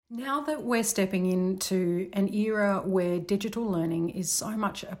Now that we're stepping into an era where digital learning is so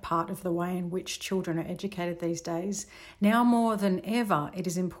much a part of the way in which children are educated these days, now more than ever it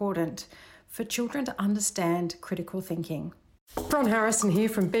is important for children to understand critical thinking. Bron Harrison here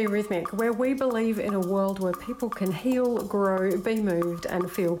from Be Rhythmic, where we believe in a world where people can heal, grow, be moved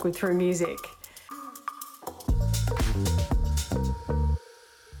and feel good through music.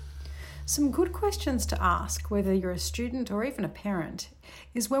 Some good questions to ask, whether you're a student or even a parent,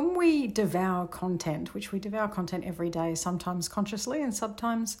 is when we devour content, which we devour content every day, sometimes consciously and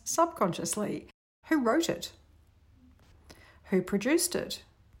sometimes subconsciously. Who wrote it? Who produced it?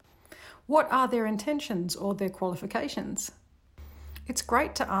 What are their intentions or their qualifications? It's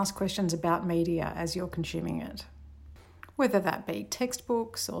great to ask questions about media as you're consuming it, whether that be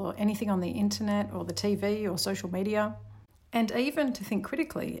textbooks or anything on the internet or the TV or social media. And even to think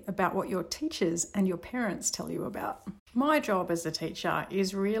critically about what your teachers and your parents tell you about. My job as a teacher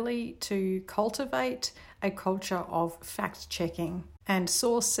is really to cultivate a culture of fact-checking and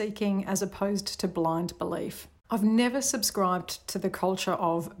source-seeking as opposed to blind belief. I've never subscribed to the culture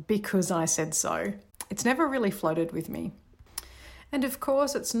of because I said so. It's never really floated with me. And of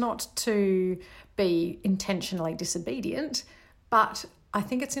course, it's not to be intentionally disobedient, but I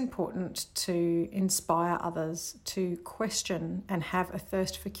think it's important to inspire others to question and have a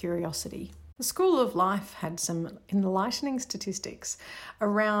thirst for curiosity. The School of Life had some enlightening statistics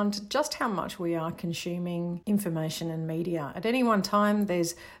around just how much we are consuming information and media. At any one time,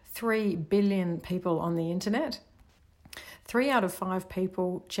 there's 3 billion people on the internet. 3 out of 5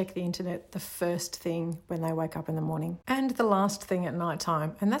 people check the internet the first thing when they wake up in the morning and the last thing at night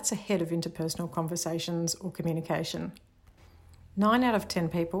time, and that's ahead of interpersonal conversations or communication. 9 out of 10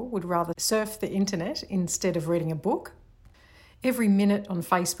 people would rather surf the internet instead of reading a book. Every minute on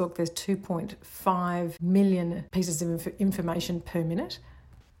Facebook, there's 2.5 million pieces of information per minute.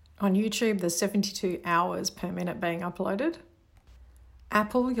 On YouTube, there's 72 hours per minute being uploaded.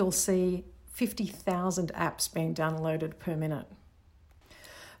 Apple, you'll see 50,000 apps being downloaded per minute.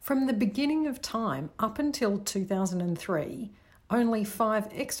 From the beginning of time up until 2003, only 5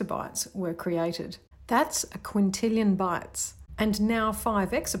 exabytes were created. That's a quintillion bytes. And now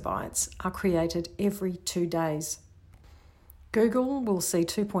 5 exabytes are created every 2 days. Google will see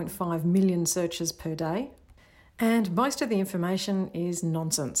 2.5 million searches per day, and most of the information is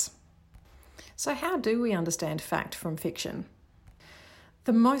nonsense. So how do we understand fact from fiction?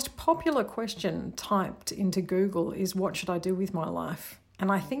 The most popular question typed into Google is, what should I do with my life?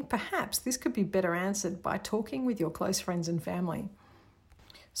 And I think perhaps this could be better answered by talking with your close friends and family.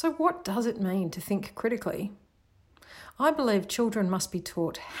 So what does it mean to think critically? I believe children must be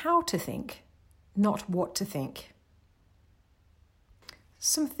taught how to think, not what to think.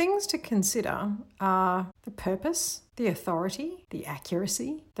 Some things to consider are the purpose, the authority, the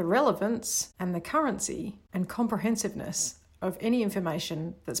accuracy, the relevance, and the currency and comprehensiveness of any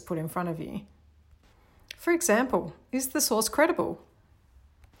information that's put in front of you. For example, is the source credible?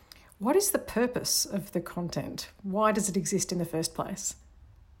 What is the purpose of the content? Why does it exist in the first place?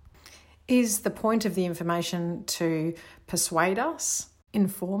 Is the point of the information to persuade us,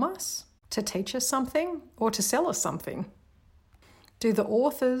 inform us, to teach us something, or to sell us something? Do the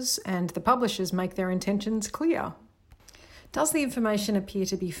authors and the publishers make their intentions clear? Does the information appear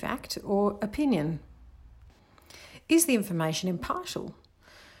to be fact or opinion? Is the information impartial?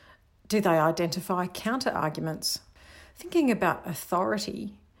 Do they identify counter-arguments? Thinking about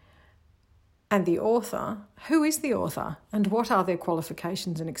authority and the author, who is the author and what are their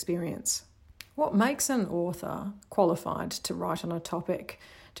qualifications and experience? What makes an author qualified to write on a topic?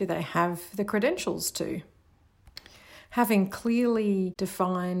 Do they have the credentials to? Having clearly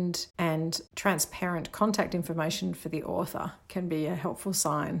defined and transparent contact information for the author can be a helpful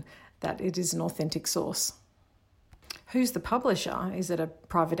sign that it is an authentic source. Who's the publisher? Is it a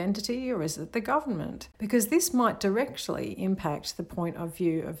private entity or is it the government? Because this might directly impact the point of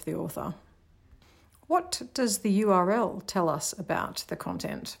view of the author. What does the URL tell us about the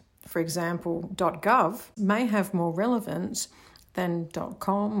content? For example, .gov may have more relevance than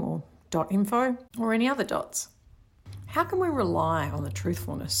 .com or .info or any other dots. How can we rely on the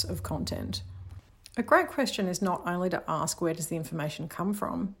truthfulness of content? A great question is not only to ask where does the information come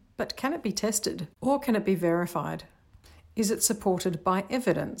from, but can it be tested or can it be verified? Is it supported by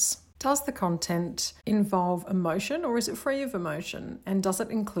evidence? Does the content involve emotion or is it free of emotion? And does it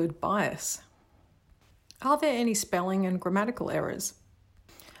include bias? Are there any spelling and grammatical errors?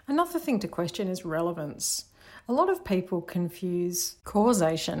 Another thing to question is relevance. A lot of people confuse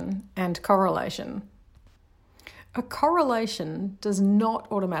causation and correlation. A correlation does not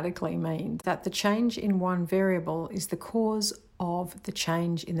automatically mean that the change in one variable is the cause of the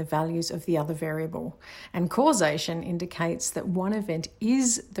change in the values of the other variable. And causation indicates that one event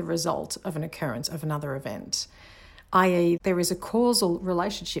is the result of an occurrence of another event, i.e. there is a causal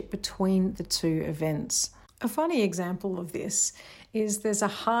relationship between the two events. A funny example of this is there's a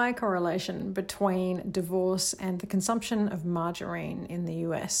high correlation between divorce and the consumption of margarine in the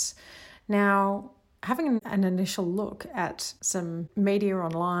US. Now, having an initial look at some media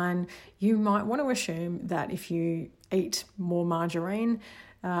online, you might want to assume that if you eat more margarine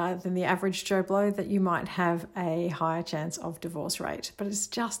than the average Joe Blow, that you might have a higher chance of divorce rate. But it's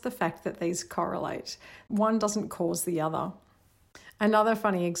just the fact that these correlate. One doesn't cause the other. Another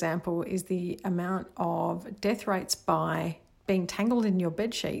funny example is the amount of death rates by being tangled in your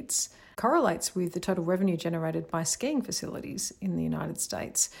bed sheets correlates with the total revenue generated by skiing facilities in the United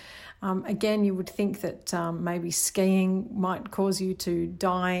States. Again, you would think that maybe skiing might cause you to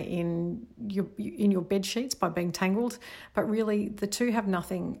die in your bed sheets by being tangled, but really the two have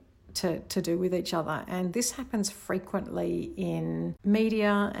nothing to do with each other. And this happens frequently in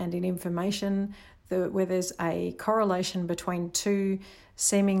media and in information, where there's a correlation between two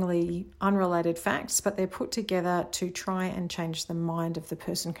seemingly unrelated facts, but they're put together to try and change the mind of the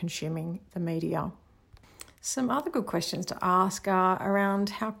person consuming the media. Some other good questions to ask are around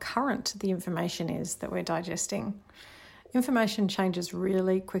how current the information is that we're digesting. Information changes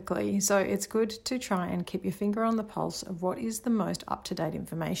really quickly, so it's good to try and keep your finger on the pulse of what is the most up-to-date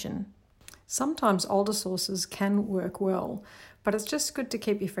information. Sometimes older sources can work well, but it's just good to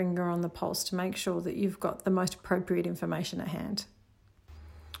keep your finger on the pulse to make sure that you've got the most appropriate information at hand.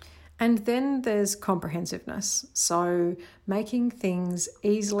 And then there's comprehensiveness. So making things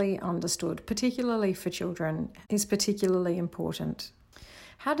easily understood, particularly for children, is particularly important.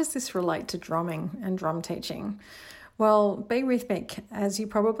 How does this relate to drumming and drum teaching? Well, Be Rhythmic, as you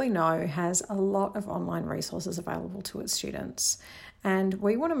probably know, has a lot of online resources available to its students. And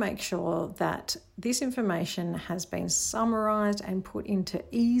we want to make sure that this information has been summarised and put into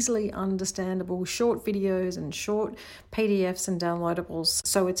easily understandable short videos and short PDFs and downloadables,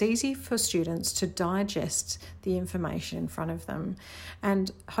 so it's easy for students to digest the information in front of them.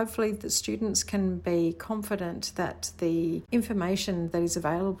 And hopefully the students can be confident that the information that is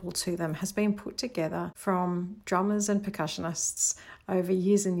available to them has been put together from drummers and percussionists over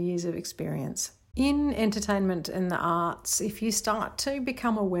years and years of experience. In entertainment and the arts, if you start to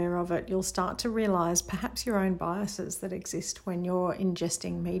become aware of it, you'll start to realise perhaps your own biases that exist when you're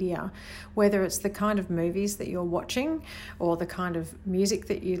ingesting media, whether it's the kind of movies that you're watching or the kind of music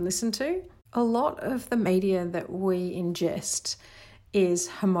that you listen to. A lot of the media that we ingest is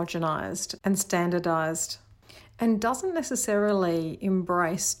homogenised and standardised and doesn't necessarily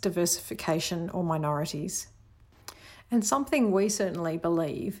embrace diversification or minorities. And something we certainly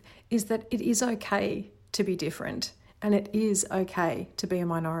believe is that it is okay to be different, and it is okay to be a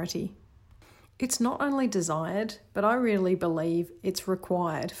minority. It's not only desired, but I really believe it's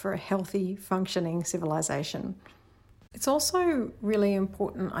required for a healthy, functioning civilization. It's also really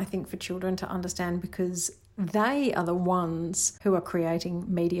important, I think, for children to understand, because they are the ones who are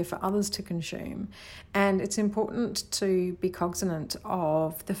creating media for others to consume. And it's important to be cognizant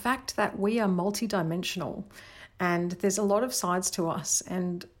of the fact that we are multidimensional. And there's a lot of sides to us,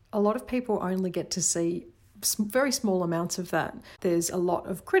 and a lot of people only get to see very small amounts of that. There's a lot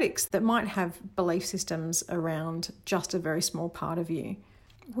of critics that might have belief systems around just a very small part of you.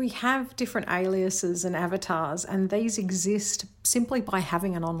 We have different aliases and avatars, and these exist simply by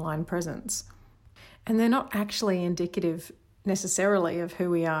having an online presence. And they're not actually indicative necessarily of who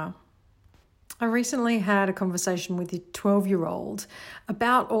we are. I recently had a conversation with a 12-year-old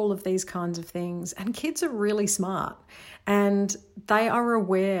about all of these kinds of things, and kids are really smart and they are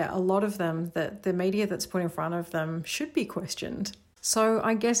aware, a lot of them, that the media that's put in front of them should be questioned. So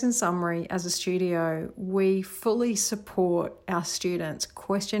I guess in summary, as a studio, we fully support our students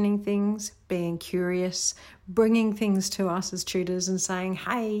questioning things, being curious, bringing things to us as tutors and saying,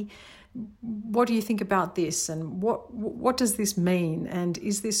 hey, what do you think about this, and what does this mean, and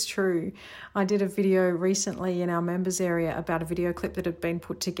is this true? I did a video recently in our members area about a video clip that had been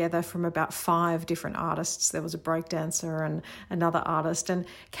put together from about 5 different artists. There was a breakdancer and another artist, and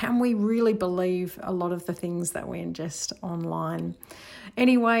can we really believe a lot of the things that we ingest online?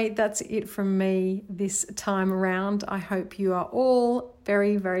 Anyway, that's it from me this time around. I hope you are all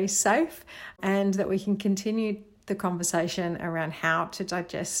very, very safe, and that we can continue the conversation around how to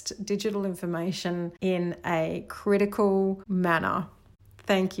digest digital information in a critical manner.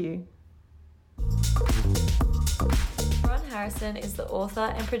 Thank you. Bron Harrison is the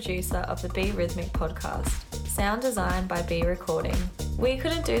author and producer of the Be Rhythmic podcast, sound designed by Be Recording. We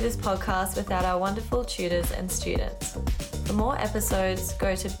couldn't do this podcast without our wonderful tutors and students. For more episodes,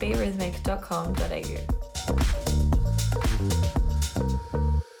 go to berhythmic.com.au.